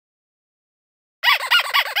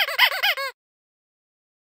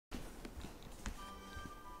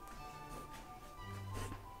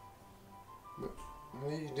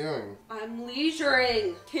What are you doing? I'm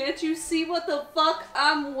leisuring. Can't you see what the fuck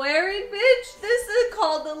I'm wearing, bitch? This is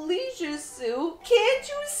called a leisure suit. Can't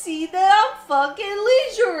you see that I'm fucking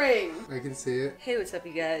leisuring? I can see it. Hey, what's up,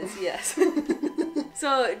 you guys? Yes.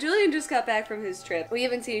 So, Julian just got back from his trip. We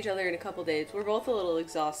haven't seen each other in a couple days. We're both a little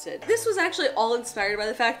exhausted. This was actually all inspired by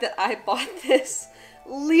the fact that I bought this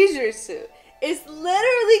leisure suit. It's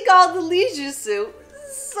literally called the leisure suit.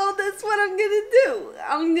 So that's what I'm gonna do.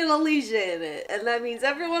 I'm gonna leisure in it. And that means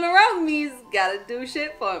everyone around me's gotta do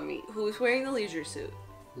shit for me. Who's wearing the leisure suit?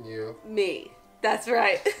 You. Me. That's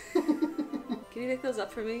right. Can you pick those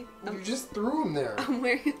up for me? You just threw them there. I'm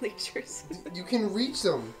wearing a leisure suit. You can reach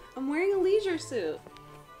them. I'm wearing a leisure suit.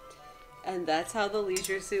 And that's how the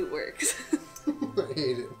leisure suit works. I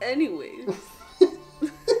hate it. Anyways.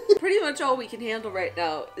 Pretty much all we can handle right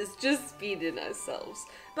now is just feeding ourselves.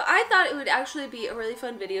 But I thought it would actually be a really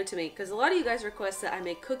fun video to make because a lot of you guys request that I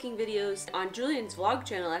make cooking videos. On Julian's vlog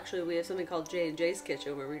channel, actually, we have something called J&J's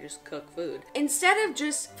Kitchen where we just cook food. Instead of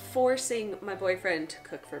just forcing my boyfriend to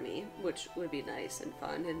cook for me, which would be nice and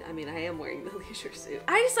fun, and I mean, I am wearing the leisure suit,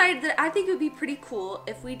 I decided that I think it would be pretty cool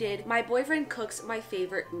if we did my boyfriend cooks my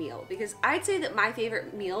favorite meal, because I'd say that my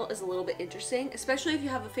favorite meal is a little bit interesting, especially if you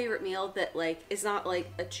have a favorite meal that like is not like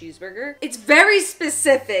a cheeseburger. It's very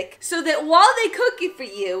specific so that while they cook it for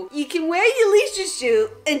you, you can wear your leisure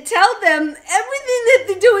suit and tell them everything that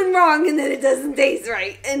they're doing wrong and that it doesn't taste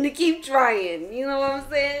right and to keep trying. You know what I'm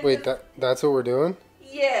saying? Wait, that's what we're doing?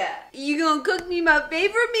 Yeah. You're gonna cook me my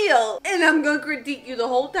favorite meal and I'm gonna critique you the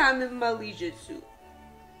whole time in my leisure suit.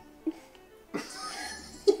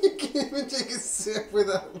 You can't even take a sip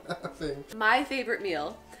without laughing. My favorite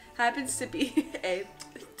meal happens to be a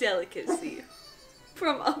delicacy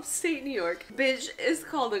from upstate New York. Bitch, it's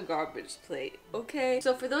called a garbage plate, okay?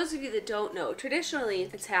 So for those of you that don't know, traditionally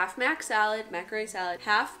it's half mac salad, macaroni salad,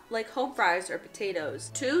 half like home fries or potatoes,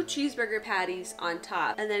 2 cheeseburger patties on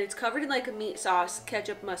top, and then it's covered in like a meat sauce,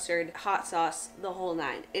 ketchup, mustard, hot sauce, the whole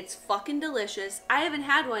 9. It's fucking delicious. I haven't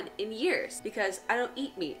had one in years because I don't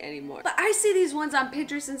eat meat anymore. But I see these ones on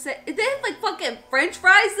Pinterest and say, they have like fucking French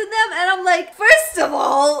fries in them, and I'm like, first of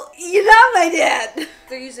all, you're not my dad.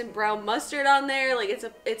 They're using brown mustard on there, like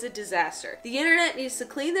it's a disaster. The internet needs to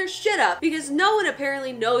clean their shit up because no one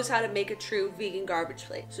apparently knows how to make a true vegan garbage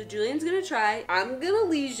plate. So Julian's gonna try, I'm gonna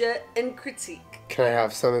leisure and critique. Can I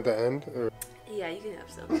have some at the end? Or? Yeah, you can have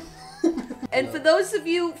some. And for those of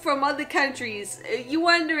you from other countries, you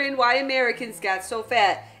wondering why Americans got so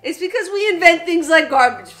fat, it's because we invent things like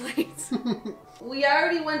garbage plates. We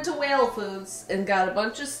already went to Whale Foods and got a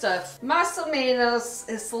bunch of stuff. Más o menos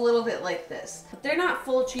is a little bit like this. But they're not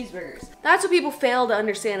full cheeseburgers. That's what people fail to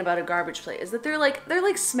understand about a garbage plate, is that they're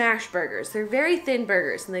like smash burgers. They're very thin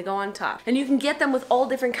burgers and they go on top. And you can get them with all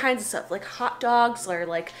different kinds of stuff, like hot dogs or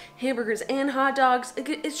like hamburgers and hot dogs.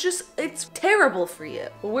 It's terrible for you.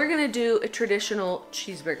 But we're gonna do a traditional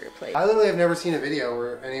cheeseburger plate. I literally have never seen a video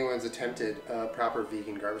where anyone's attempted a proper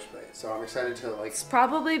vegan garbage plate. So I'm excited to like It's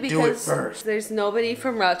probably because do it first. There's nobody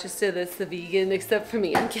from Rochester that's the vegan except for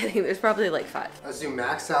me. I'm kidding. There's probably like 5. Let's do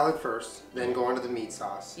mac salad first, then go on to the meat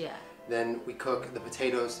sauce. Yeah. Then we cook the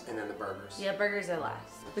potatoes and then the burgers. Yeah, burgers are last.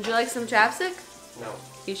 Would you like some chapstick? No.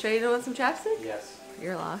 You sure you don't want some chapstick? Yes.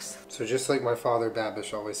 You're lost. So just like my father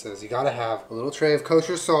Babish always says, you gotta have a little tray of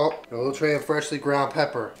kosher salt and a little tray of freshly ground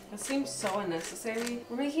pepper. That seems so unnecessary.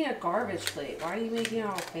 We're making a garbage plate. Why are you making it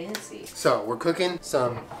all fancy? So we're cooking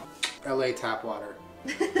some LA tap water.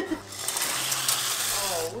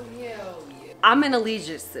 Oh, hell yeah. I'm in a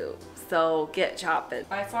leisure suit, so get chopping.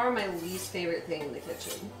 By far my least favorite thing in the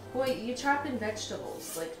kitchen. Boy, you chopping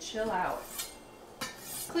vegetables. Like, chill out.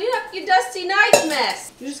 Clean up your dusty knife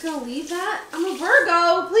mess. You're just gonna leave that? I'm a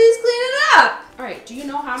Virgo. Please clean it up. All right, do you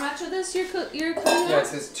know how much of this you're cooking up? Yeah, it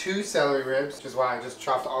says 2 celery ribs, which is why I just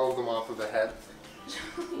chopped all of them off of the head.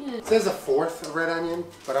 It says 1/4 of red onion,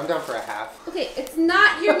 but I'm down for a half. Okay, it's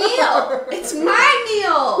not your meal. It's my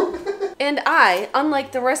meal. And I,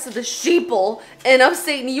 unlike the rest of the sheeple in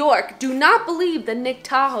upstate New York, do not believe that Nick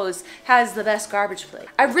Tahoe's has the best garbage plate.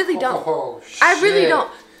 I really don't. Oh, shit. I really don't.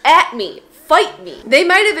 At me. Fight me. They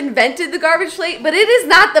might have invented the garbage plate, but it is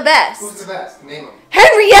not the best. Who's the best? Name them.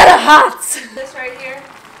 Henrietta Hotz. This right here,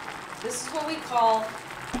 this is what we call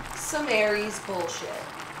some Aries bullshit.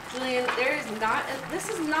 Julian, this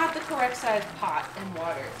is not the correct size pot and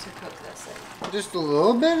water to cook this in. Just a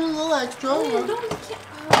little bit, a little extra. Julian, oh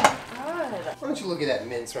my God. Why don't you look at that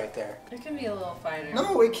mince right there? It can be a little finer.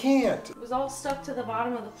 No, it can't. It was all stuck to the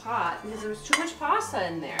bottom of the pot because there was too much pasta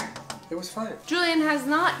in there. It was fine. Julien has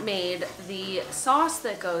not made the sauce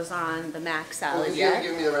that goes on the mac salad yet. You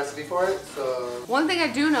give me the recipe for it, so... One thing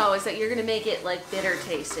I do know is that you're gonna make it like bitter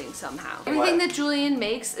tasting somehow. Everything that Julien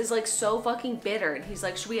makes is like so fucking bitter, and he's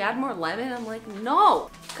like, should we add more lemon? I'm like,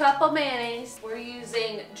 no. Cup of mayonnaise. We're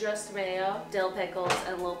using just mayo, dill pickles,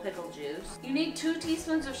 and a little pickle juice. You need 2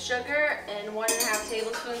 teaspoons of sugar and 1.5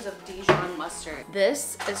 tablespoons of Dijon mustard.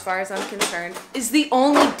 This, as far as I'm concerned, is the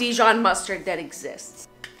only Dijon mustard that exists.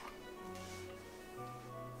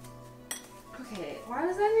 Okay, why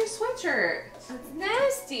was that in your sweatshirt? It's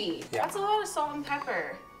nasty. Yeah. That's a lot of salt and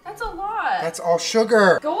pepper. That's a lot. That's all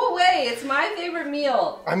sugar. Go away, it's my favorite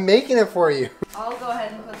meal. I'm making it for you. I'll go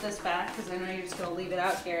ahead and put this back because I know you're just gonna leave it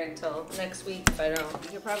out here until next week if I don't.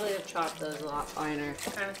 You could probably have chopped those a lot finer.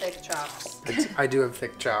 Kind of thick chops. I do have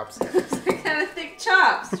thick chops. Kind of thick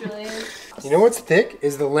chops, Julien. You know what's thick?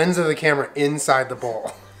 Is the lens of the camera inside the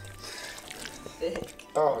bowl. Thick.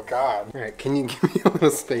 Oh God. All right, can you give me a little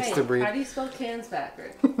space to breathe? How do you spell cans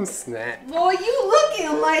backwards? Snack. Well, you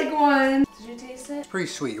looking like one. Did you taste it? It's pretty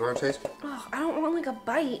sweet. You want to taste? Oh, I don't want like a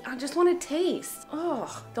bite. I just want to taste.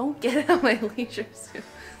 Oh, don't get it on my leisure suit.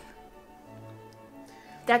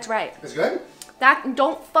 That's right. It's good?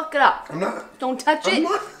 Don't fuck it up. I'm not. Don't touch it. I'm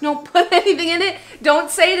not. Don't put anything in it. Don't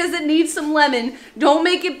say, does it need some lemon? Don't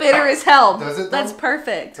make it bitter as hell. Does it though? That's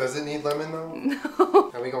perfect. Does it need lemon though? No.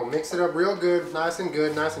 Now we gonna mix it up real good, nice and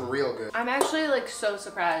real good. I'm actually like so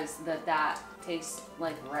surprised that that tastes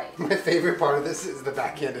like right. My favorite part of this is the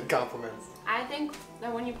backhanded compliments. I think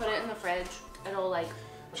that when you put it in the fridge, it'll like...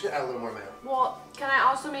 I should add a little more mayo. Well, can I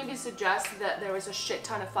also maybe suggest that there was a shit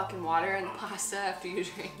ton of fucking water in the pasta after you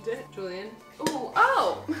drained it, Julien? Ooh,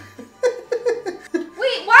 oh! Wait,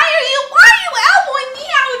 why are you elbowing me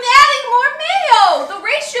out and adding more mayo? The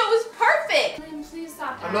ratio is perfect! Julien, please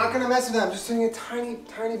stop. I'm not gonna mess with that. I'm just doing a tiny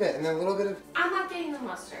bit and then a little bit of... I'm not getting the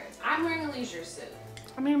mustard. I'm wearing a leisure suit.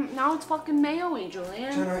 I mean, now it's fucking mayo-y,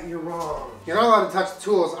 Julien. Jenna, you're wrong. You're not allowed to touch the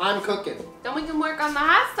tools. I'm cooking. Then we can work on the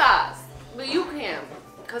hot sauce. But you can.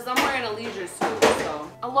 Because I'm wearing a leisure suit, so.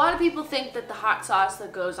 A lot of people think that the hot sauce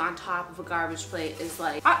that goes on top of a garbage plate is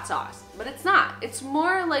like hot sauce, but it's not. It's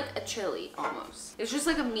more like a chili, almost. It's just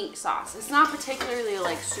like a meat sauce. It's not particularly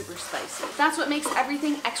like super spicy. That's what makes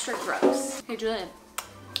everything extra gross. Hey, Julien.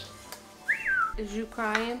 Is you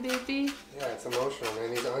crying, baby? Yeah, it's emotional,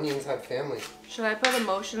 man. These onions have family. Should I put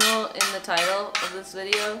emotional in the title of this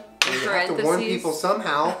video? Well, you have to warn people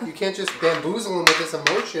somehow. You can't just bamboozle them with this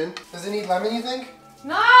emotion. Does it need lemon, you think?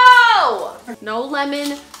 No! No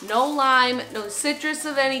lemon, no lime, no citrus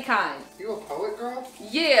of any kind. You a poet, girl?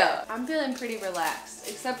 Yeah. I'm feeling pretty relaxed,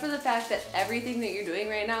 except for the fact that everything that you're doing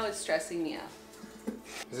right now is stressing me out.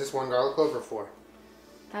 Is this 1 garlic clove or 4?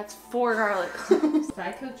 That's 4 garlic cloves. If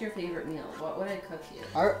I cooked your favorite meal, what would I cook you?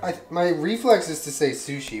 My reflex is to say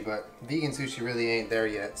sushi, but vegan sushi really ain't there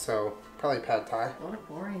yet, so probably pad thai. What a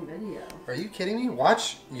boring video. Are you kidding me?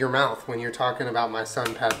 Watch your mouth when you're talking about my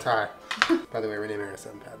son pad thai. By the way, we're naming our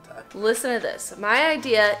son pad thai. Listen to this. My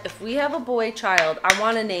idea, if we have a boy child, I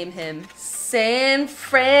want to name him San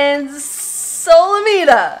Solomita.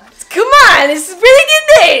 Come on, it's a pretty good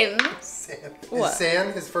name. San. What? Is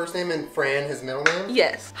San his first name and Fran his middle name?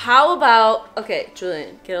 Yes. How about, okay,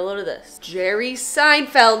 Julien, get a load of this. Jerry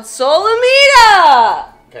Seinfeld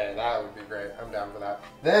Solomita. Okay, that would be great. I'm down for that.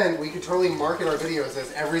 Then we could totally market our videos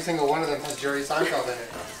as every single one of them has Jerry Seinfeld in it.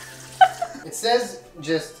 It says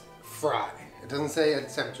just fry. It doesn't say a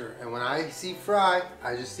temperature. And when I see fry,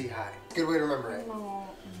 I just see high. Good way to remember it. No.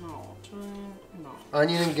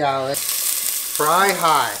 Onion and garlic. Fry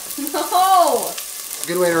high. No.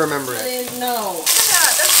 Good way to remember it. Julien, no. Look at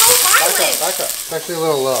that. That's so violent. Back up. It's actually a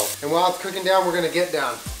little low. And while it's cooking down, we're gonna get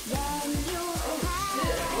down.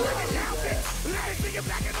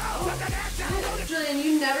 Julien,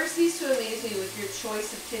 you never cease to amaze me with your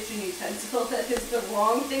choice of kitchen utensil. That is the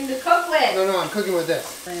wrong thing to cook with. No, I'm cooking with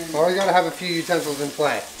this. Always gotta have a few utensils in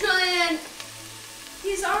play. Julien,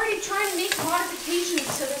 he's already trying to make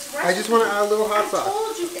modifications to this recipe. I just want to add a little hot sauce. I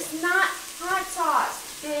told you, it's not hot sauce,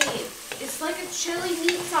 babe. It's like a chili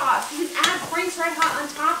meat sauce. You can add Frank's Red Hot on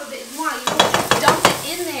top of it if you want. You don't just dump it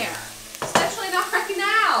in there. Especially not right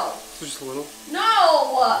now. So just a little?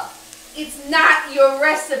 No! It's not your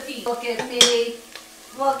recipe. Look at me.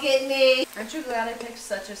 Look at me. Aren't you glad I picked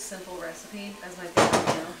such a simple recipe as my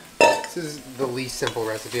favorite meal? This is the least simple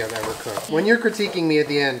recipe I've ever cooked. When you're critiquing me at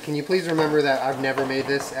the end, can you please remember that I've never made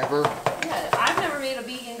this ever? Yeah, I've never made a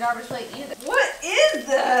vegan garbage plate either. What is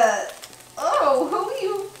that? Oh, who are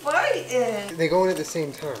you fighting? They go in at the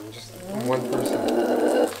same time, just one person.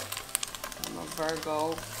 I'm a Virgo.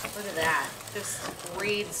 Look at that. Just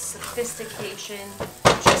breeds sophistication,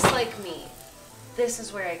 just like me. This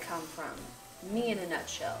is where I come from. Me in a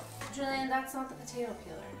nutshell. Julian, that's not the potato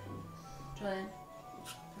peeler. Julian,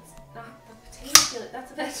 that's not the potato peeler.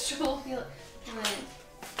 That's a vegetable peeler. Julian,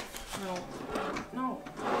 no.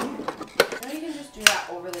 Now you can just do that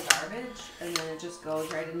over the garbage, and then it just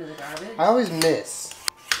goes right into the garbage. I always miss.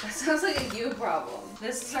 That sounds like a you problem.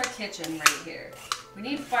 This is our kitchen right here. We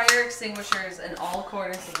need fire extinguishers in all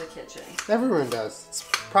corners of the kitchen. Everyone does. It's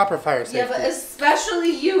proper fire safety. Yeah, but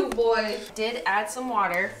especially you, boy. Did add some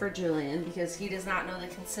water for Julian because he does not know the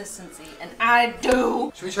consistency, and I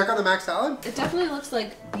do. Should we check out the mac salad? It definitely looks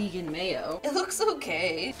like vegan mayo. It looks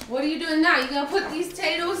okay. What are you doing now? You gonna put these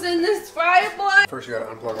potatoes in this fryer, boy? First, you gotta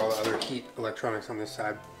unplug all the other heat electronics on this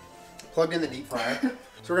side. Plugged in the deep fryer.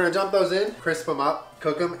 So we're gonna dump those in, crisp them up,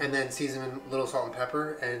 cook them, and then season them with a little salt and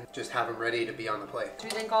pepper, and just have them ready to be on the plate. Do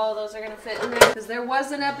you think all of those are gonna fit in there? Because there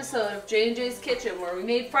was an episode of J&J's Kitchen where we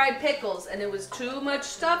made fried pickles, and it was too much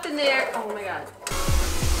stuff in there. Oh my god.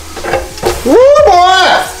 Woo,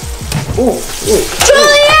 boy! Ooh.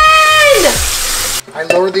 Julian! I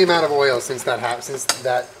lowered the amount of oil since that happened, since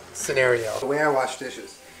that scenario. The way I wash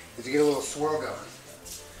dishes is you get a little swirl going.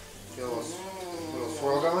 Get a little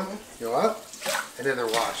swirl going. You know what? And then they're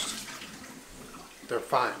washed. They're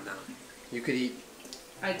fine now. You could eat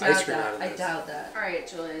ice cream out of this. I doubt that. All right,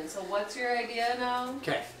 Julian. So what's your idea now?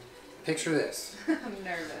 Okay. Picture this. I'm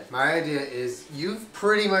nervous. My idea is you've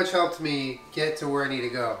pretty much helped me get to where I need to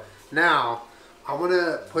go. Now, I want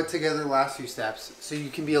to put together the last few steps so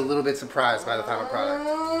you can be a little bit surprised by the final product.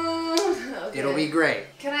 Okay. It'll be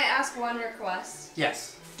great. Can I ask one request?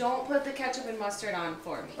 Yes. Don't put the ketchup and mustard on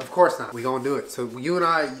for me. Of course not. We gonna do it. So you and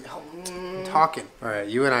I, talking. All right,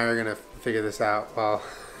 you and I are gonna figure this out. Well,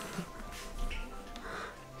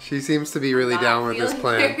 she seems to be really down with this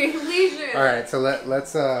plan. Very leisurely. All right, so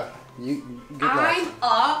let's you get I'm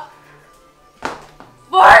up.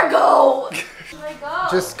 Fargo. Should I go?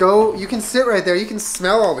 Just go. You can sit right there. You can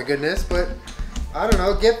smell all the goodness, but I don't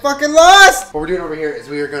know. Get fucking lost. What we're doing over here is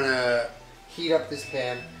we are gonna heat up this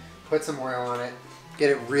pan, put some oil on it. Get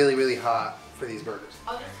it really, really hot for these burgers.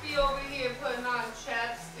 I'll just be over here putting on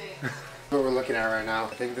chapstick. What we're looking at right now.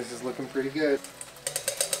 I think this is looking pretty good.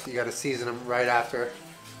 You gotta season them right after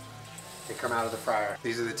they come out of the fryer.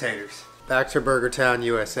 These are the taters. Back to Burger Town,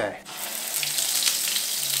 USA.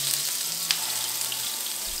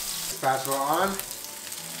 Spatula on and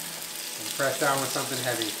press down with something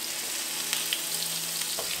heavy.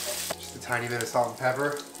 Just a tiny bit of salt and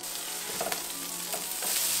pepper.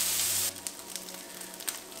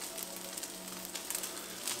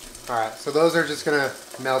 Alright, so those are just gonna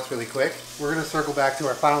melt really quick. We're gonna circle back to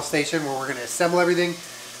our final station where we're gonna assemble everything.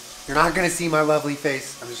 You're not gonna see my lovely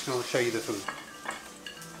face. I'm just gonna show you the food.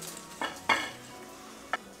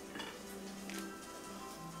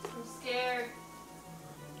 I'm scared.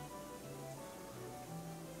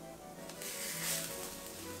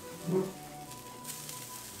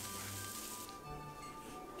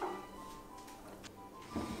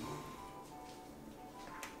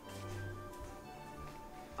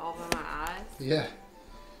 Over my eyes? Yeah.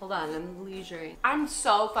 Hold on, I'm leisurely. I'm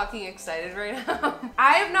so fucking excited right now.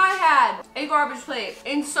 I have not had a garbage plate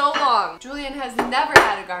in so long. Julian has never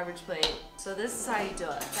had a garbage plate. So this is how you do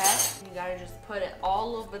it, okay? You gotta just put it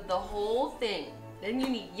all over the whole thing. Then you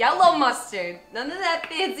need yellow mustard. None of that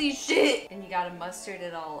fancy shit. And you gotta mustard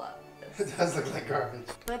it all up. It does look like garbage.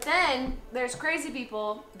 But then there's crazy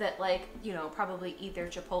people that, like, you know, probably eat their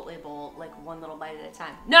Chipotle bowl like one little bite at a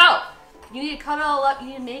time. No! You need to cut it all up. You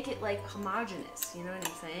need to make it like homogenous. You know what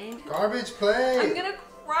I'm saying? Garbage plate! I'm gonna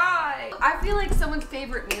cry. I feel like someone's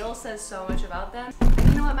favorite meal says so much about them. And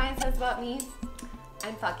you know what mine says about me?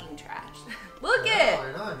 I'm fucking trash. Look it!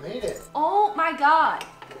 I know, I made it. Oh my god.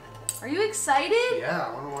 Are you excited? Yeah,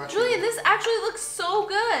 I want to watch Julian, it. this actually looks so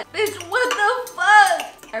good. Bitch, what the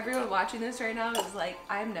fuck? Everyone watching this right now is like,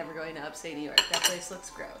 I'm never going to upstate New York. That place looks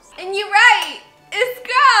gross. And you're right. It's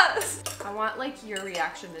gross. I want like your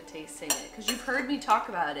reaction to tasting it because you've heard me talk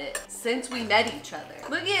about it since we met each other.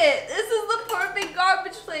 Look at it. This is the perfect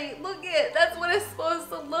garbage plate. Look at it. That's what it's supposed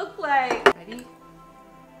to look like. Ready?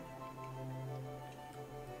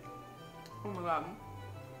 Oh my god.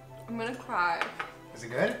 I'm gonna cry. Is it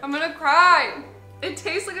good? I'm gonna cry. It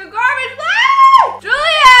tastes like a garbage plate! Julian,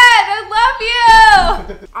 I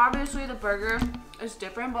love you! Obviously the burger is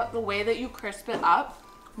different, but the way that you crisp it up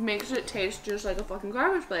makes it taste just like a fucking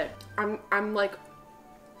garbage plate. I'm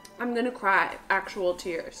gonna cry. Actual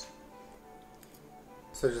tears.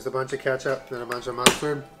 So just a bunch of ketchup, then a bunch of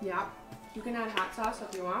mustard. Yeah. You can add hot sauce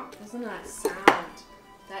if you want. Listen to that sound.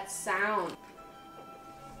 That sound.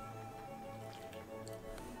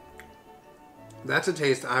 That's a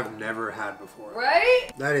taste I've never had before. Right?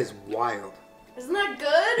 That is wild. Isn't that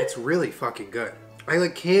good? It's really fucking good. I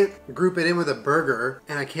like can't group it in with a burger,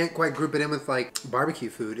 and I can't quite group it in with like barbecue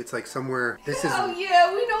food. It's like somewhere. This is. Oh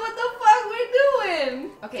yeah, we know what the fuck we're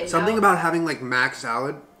doing. Okay. Something about having like mac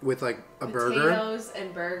salad with like a burger. Potatoes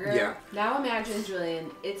and burger. Yeah. Now imagine, Julian,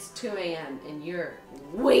 it's 2 a.m. and you're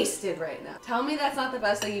wasted right now. Tell me that's not the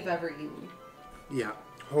best thing you've ever eaten. Yeah.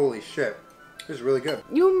 Holy shit. This is really good.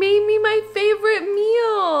 You made me my favorite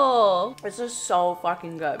meal. This is so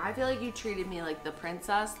fucking good. I feel like you treated me like the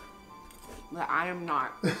princess, but I am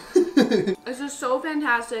not. This is so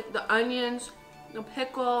fantastic. The onions, the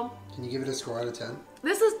pickle. Can you give it a score out of 10?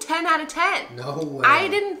 This is 10 out of 10. No way. I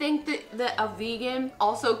didn't think that a vegan,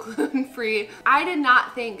 also gluten-free, I did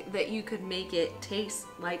not think that you could make it taste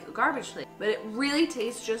like a garbage plate. But it really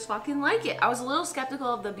tastes just fucking like it. I was a little skeptical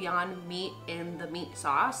of the Beyond Meat in the meat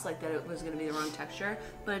sauce, like that it was gonna be the wrong texture,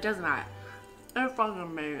 but it doesn't matter. It's fucking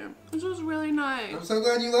amazing. This was really nice. I'm so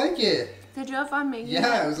glad you like it. Did you have fun making it?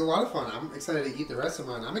 Yeah, it was a lot of fun. I'm excited to eat the rest of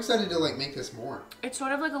mine. I'm excited to like make this more. It's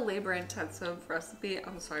sort of like a labor-intensive recipe.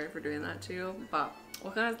 I'm sorry for doing that to you, but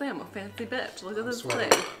what can I say? I'm a fancy bitch. Look at this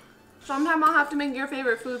plate. Sometime I'll have to make your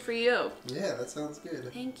favorite food for you. Yeah, that sounds good.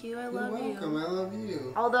 Thank you. I love you. You're welcome. I love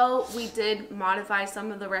you. Although we did modify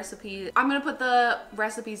some of the recipes, I'm gonna put the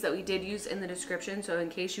recipes that we did use in the description, so in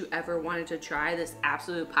case you ever wanted to try this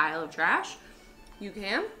absolute pile of trash, you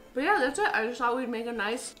can. But yeah, that's it. I just thought we'd make a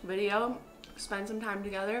nice video, spend some time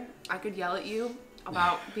together. I could yell at you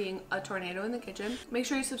about being a tornado in the kitchen. Make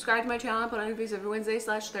sure you subscribe to my channel. I put on your face every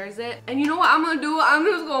Wednesday/Thursday. And you know what I'm gonna do? I'm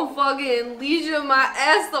just gonna fucking leisure my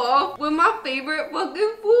ass off with my favorite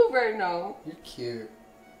fucking food right now. You're cute.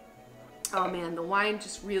 Oh man, the wine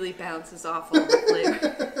just really bounces off all the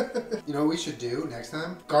flavor. You know what we should do next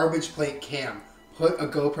time? Garbage plate cam. Put a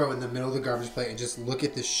GoPro in the middle of the garbage plate and just look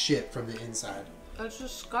at the shit from the inside. That's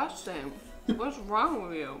disgusting. What's wrong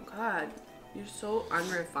with you? God, you're so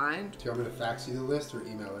unrefined. Do you want me to fax you the list or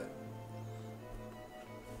email it?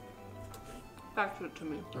 Fax it to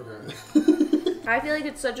me. Okay. I feel like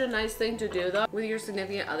it's such a nice thing to do though with your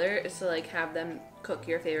significant other, is to like have them cook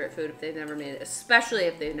your favorite food if they've never made it, especially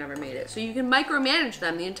if they've never made it. So you can micromanage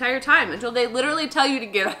them the entire time until they literally tell you to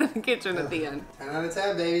get out of the kitchen at the end. 10 out of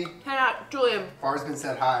 10, baby. 10 out, Julian. Bar's been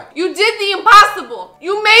said hi. You did the impossible.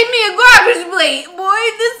 You made me a garbage plate.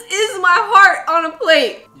 Boy, this is my heart on a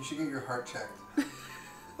plate. You should get your heart checked.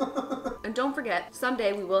 And don't forget,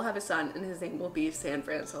 someday we will have a son and his name will be San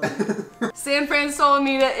Fran Solomita. San Fran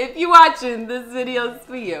Solomita, if you're watching, this video is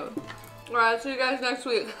for you. Alright, see you guys next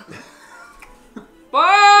week.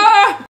 Bye!